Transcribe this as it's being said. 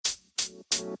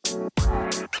Hey,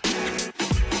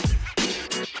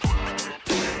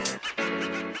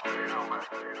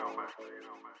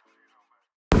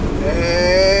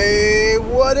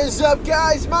 what is up,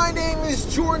 guys? My name is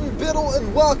Jordan Biddle,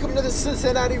 and welcome to the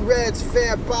Cincinnati Reds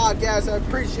Fan Podcast. I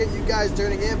appreciate you guys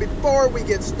tuning in. Before we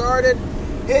get started,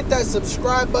 hit that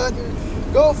subscribe button.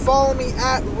 Go follow me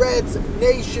at Reds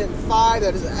Nation 5.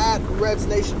 That is at Reds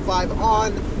Nation 5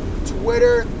 on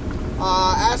Twitter.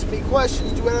 Ask me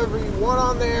questions, do whatever you want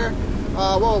on there.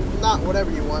 Well, not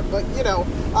whatever you want, but you know.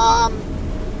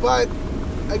 But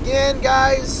again,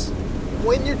 guys,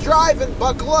 when you're driving,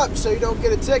 buckle up so you don't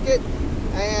get a ticket,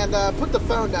 and put the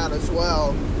phone down as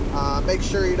well. Make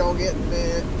sure you don't get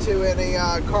into any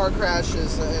car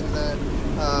crashes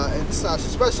and such,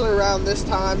 especially around this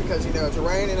time because, you know, it's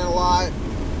raining a lot.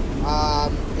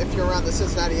 If you're around the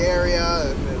Cincinnati area,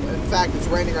 and in fact, it's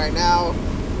raining right now.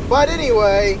 But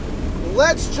anyway,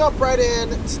 let's jump right in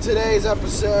to today's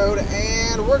episode,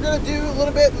 and we're going to do a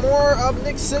little bit more of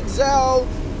Nick Senzel,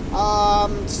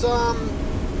 some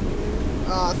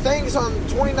things on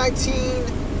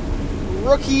 2019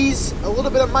 rookies, a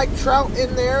little bit of Mike Trout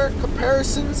in there,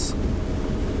 comparisons.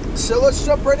 So let's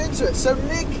jump right into it. So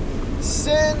Nick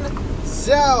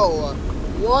Senzel,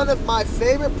 one of my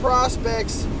favorite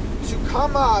prospects to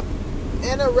come up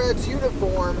in a Reds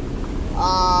uniform.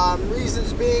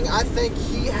 Reasons being, I think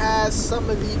he has some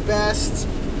of the best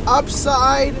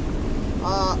upside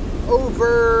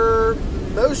over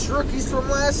most rookies from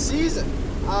last season.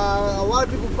 A lot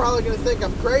of people are probably going to think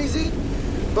I'm crazy,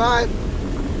 but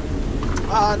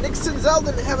Nick Senzel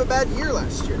didn't have a bad year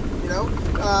last year, you know,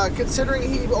 considering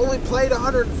he only played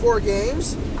 104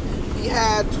 games. He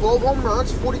had 12 home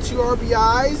runs, 42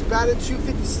 RBIs, batted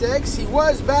 .256. He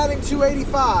was batting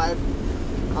 .285,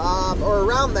 or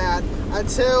around that,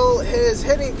 until his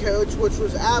hitting coach, which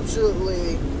was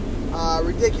absolutely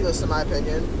ridiculous in my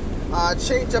opinion,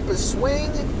 changed up his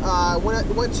swing,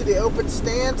 went to the open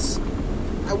stance,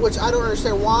 which I don't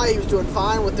understand why. He was doing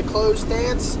fine with the closed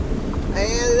stance,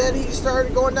 and then he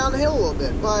started going down the hill a little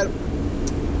bit. But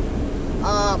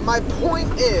my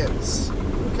point is,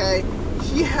 okay,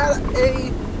 he had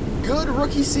a good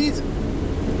rookie season.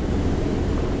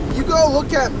 You go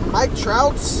look at Mike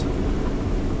Trout's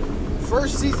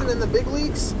first season in the big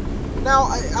leagues. Now,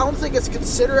 I don't think it's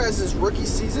considered as his rookie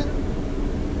season,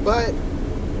 but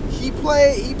he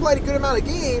played a good amount of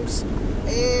games,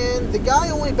 and the guy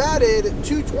only batted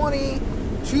 .220,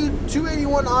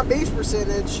 .281 on base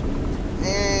percentage,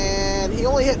 and he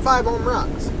only hit 5 home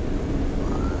runs.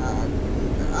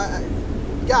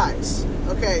 Guys,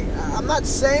 okay, I'm not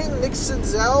saying Nick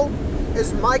Senzel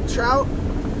is Mike Trout,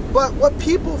 but what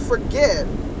people forget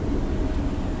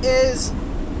is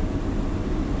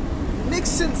Nick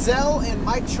Senzel and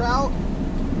Mike Trout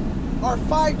are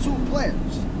 5-tool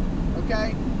players,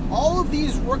 okay? All of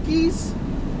these rookies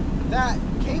that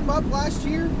came up last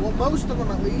year, well, most of them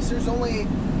at least, there's only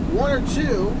one or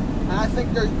two, and I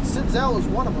think Senzel is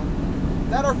one of them,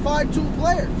 that are 5-tool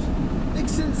players. Nick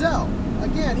Senzel,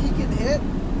 again, he can hit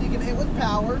with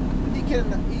power, he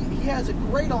has a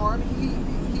great arm,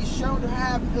 he's shown to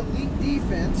have elite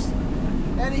defense,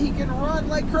 and he can run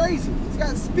like crazy. He's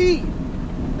got speed.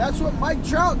 That's what Mike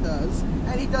Trout does,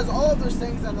 and he does all of those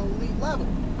things at an elite level.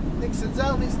 Nick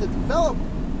Senzel needs to develop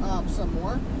some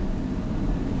more.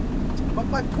 But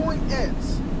my point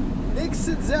is, Nick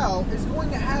Senzel is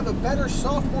going to have a better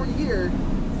sophomore year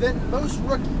than most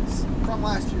rookies from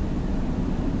last year.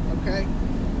 Okay?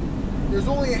 There's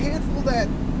only a handful that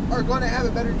are going to have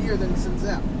a better year than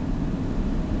Senzel.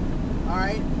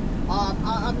 Alright?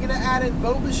 I'm going to add in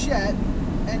Bo Bichette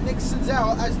and Nick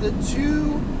Senzel as the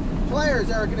two players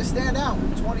that are going to stand out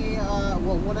in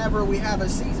whenever we have a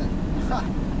season.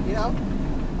 You know?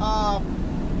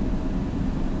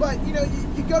 But, you know,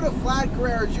 you go to Vlad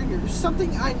Guerrero Jr., there's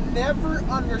something I never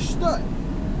understood.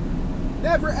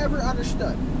 Never, ever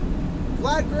understood.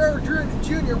 Vlad Guerrero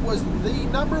Jr. was the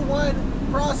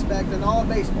 #1 prospect in all of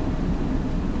baseball.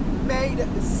 Made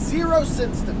 0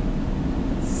 sense to me.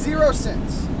 0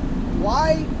 sense.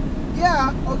 Why?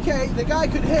 Yeah, okay, the guy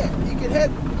could hit. He could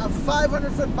hit a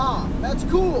 500-foot bomb. That's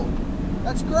cool.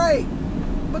 That's great.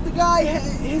 But the guy,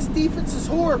 his defense is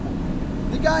horrible.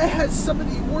 The guy has some of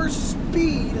the worst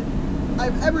speed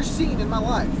I've ever seen in my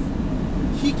life.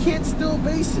 He can't steal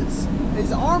bases.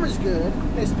 His arm is good.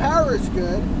 His power is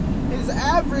good. His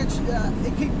average,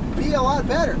 it could be a lot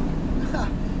better.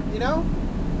 You know?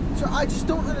 So I just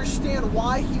don't understand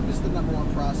why he was the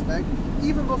 #1 prospect.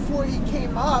 Even before he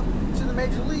came up to the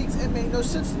major leagues, it made no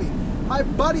sense to me. My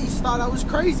buddies thought I was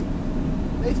crazy.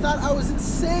 They thought I was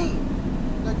insane.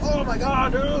 Like, oh my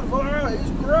God, dude,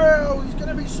 he's great. He's going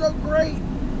to be so great.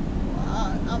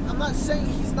 I'm not saying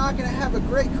he's not going to have a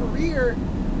great career,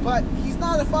 but he's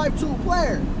not a 5-tool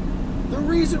player. The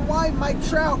reason why Mike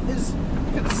Trout is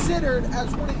considered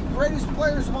as one of the greatest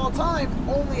players of all time,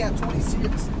 only at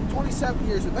 27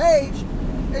 years of age,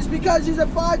 is because he's a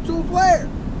 5-tool player.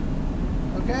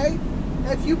 Okay?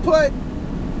 If you put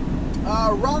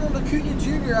Ronald Acuna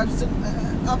Jr.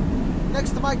 up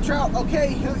next to Mike Trout,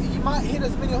 okay, he might hit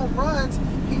as many home runs,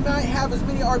 he might have as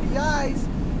many RBIs,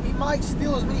 he might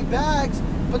steal as many bags,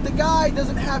 but the guy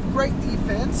doesn't have great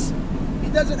defense. He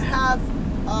doesn't have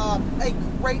a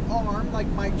great arm like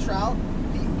Mike Trout.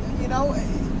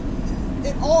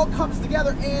 It all comes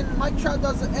together, and Mike Trout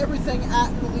does everything at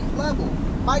an elite level.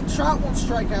 Mike Trout won't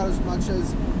strike out as much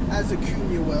as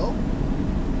Acuna will.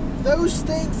 Those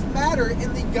things matter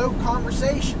in the GOAT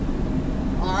conversation.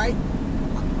 All right?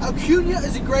 Acuna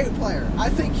is a great player. I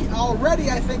think he's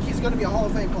going to be a Hall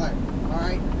of Fame player. All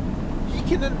right? He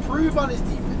can improve on his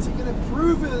defense. He can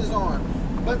improve with his arm.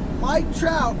 But Mike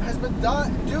Trout has been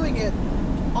doing it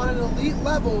on an elite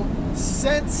level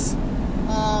since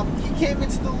he came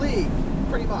into the league,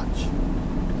 pretty much.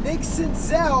 Nick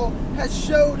Senzel has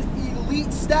showed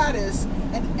elite status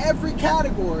in every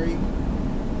category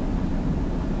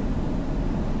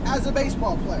as a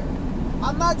baseball player.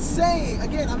 I'm not saying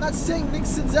Nick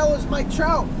Senzel is Mike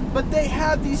Trout, but they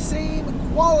have the same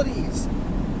qualities.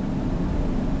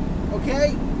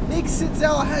 Okay? Nick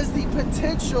Senzel has the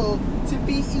potential to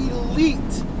be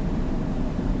elite.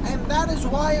 And that is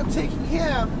why I'm taking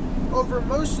him over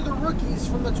most of the rookies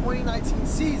from the 2019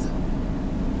 season.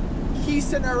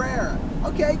 Keystone Herrera.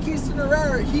 Okay, Keystone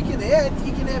Herrera, he can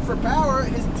hit for power.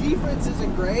 His defense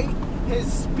isn't great.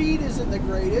 His speed isn't the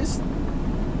greatest.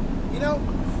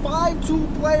 5-tool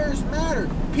players matter.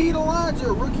 Pete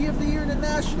Alonso, Rookie of the Year in the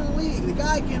National League. The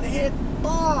guy can hit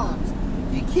bombs.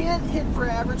 He can't hit for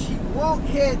average. He won't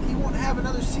have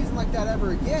another season like that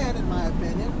ever again, in my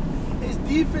opinion. His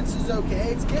defense is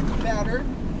okay. It's getting better.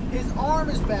 His arm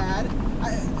is bad.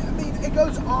 I mean, it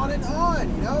goes on and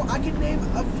on, I can name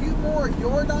a few more.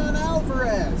 Yordan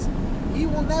Alvarez. He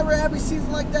will never have a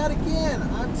season like that again.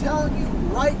 I'm telling you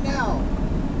right now.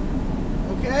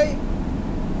 Okay?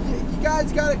 You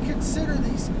guys got to consider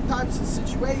these types of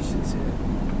situations here.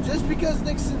 Just because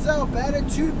Nick Senzel batted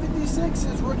 .256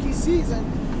 his rookie season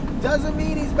doesn't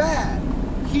mean he's bad.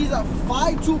 He's a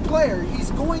 5-tool player. He's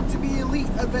going to be elite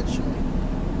eventually.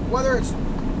 Whether it's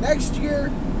next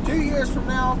year, 2 years from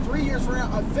now, 3 years from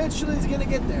now, eventually he's going to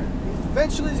get there.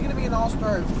 Eventually he's going to be an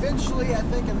all-star. Eventually, I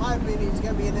think, in my opinion, he's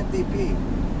going to be an MVP.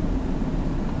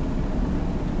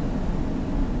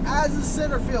 As a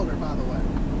center fielder, by the way.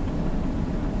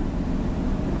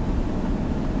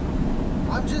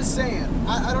 I'm just saying,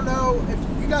 I don't know if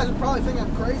you guys would probably think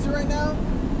I'm crazy right now,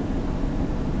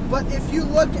 but if you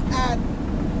look at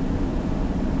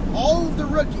all of the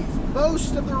rookies,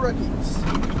 most of the rookies,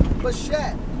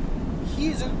 Bichette,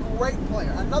 he's a great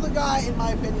player. Another guy, in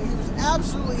my opinion, who was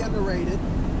absolutely underrated.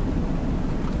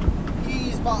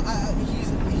 He's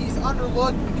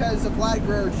underlooked because of Vlad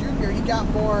Guerrero Jr. He got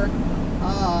more.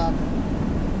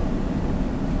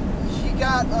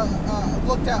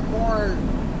 Looked at more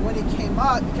when he came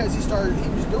up because he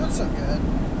was doing so good.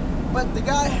 But the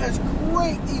guy has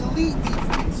great elite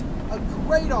defense, a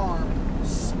great arm,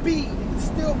 speed, he can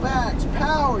steal bags,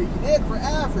 power, he can hit for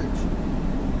average,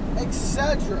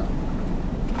 etc.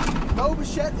 Bo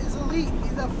Bichette is elite.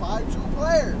 He's a 5-tool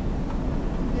player.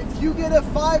 If you get a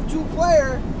 5-tool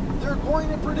player, they're going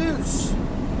to produce.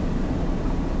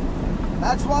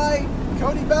 That's why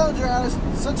Cody Bellinger had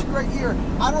such a great year.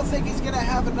 I don't think he's going to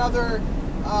have another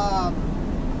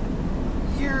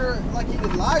year like he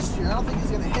did last year. I don't think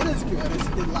he's going to hit as good as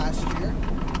he did last year.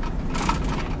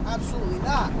 Absolutely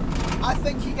not. I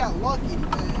think he got lucky,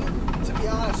 to be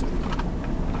honest with you.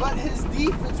 But his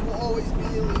defense will always be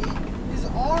elite. His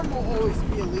arm will always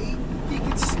be elite. He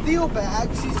can steal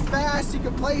bags. He's fast. He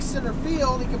can play center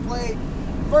field. He can play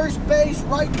first base,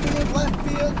 right field, left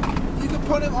field. You can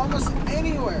put him almost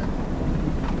anywhere.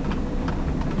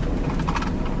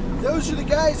 Those are the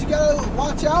guys you got to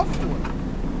watch out for.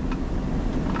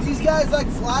 These guys like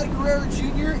Vlad Guerrero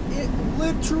Jr., it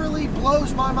literally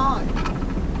blows my mind.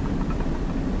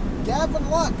 Gavin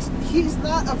Lux, he's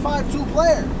not a 5-tool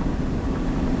player.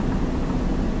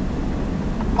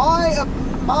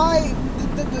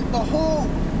 The whole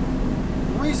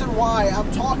reason why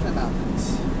I'm talking about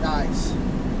this, guys,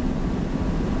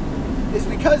 is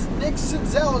because Nick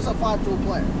Senzel is a 5-tool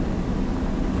player.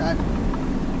 Okay?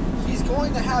 He's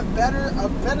going to have a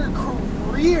better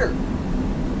career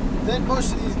than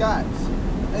most of these guys,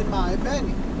 in my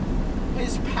opinion.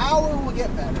 His power will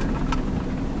get better.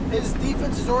 His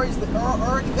defense is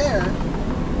already there.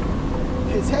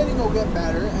 hitting will get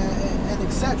better, and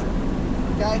etc.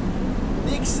 Okay?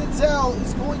 Nick Senzel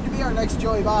is going to be our next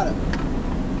Joey Votto.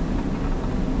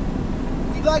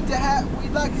 We'd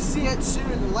like to see it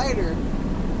sooner than later,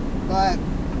 but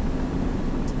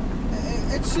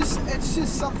it's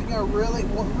just something I really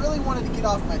wanted to get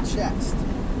off my chest.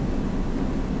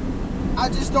 I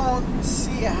just don't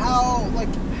see how,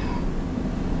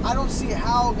 I don't see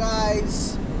how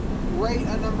guys rate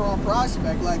a number one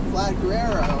prospect like Vlad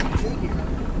Guerrero Jr.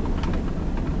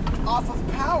 off of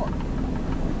power.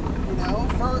 You know,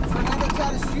 Fernando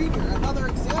Tatis Jr., another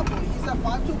example, he's a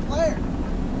 5-tool player.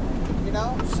 You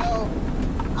know, so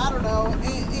I don't know,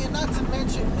 and not to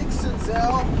mention Nick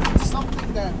Senzel,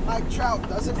 something that Mike Trout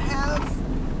doesn't have.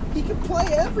 He can play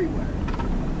everywhere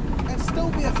and still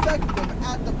be effective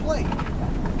at the plate.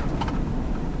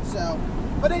 So,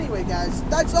 but anyway, guys,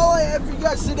 that's all I have for you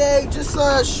guys today. Just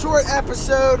a short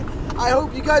episode. I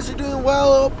hope you guys are doing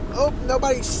well. Hope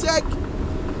nobody's sick.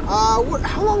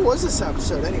 How long was this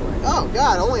episode anyway? Oh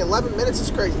God, only 11 minutes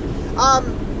is crazy.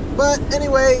 But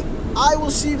anyway, I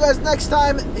will see you guys next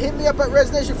time. Hit me up at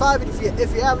Resnation5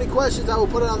 if you have any questions. I will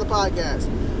put it on the podcast.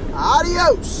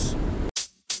 Adios.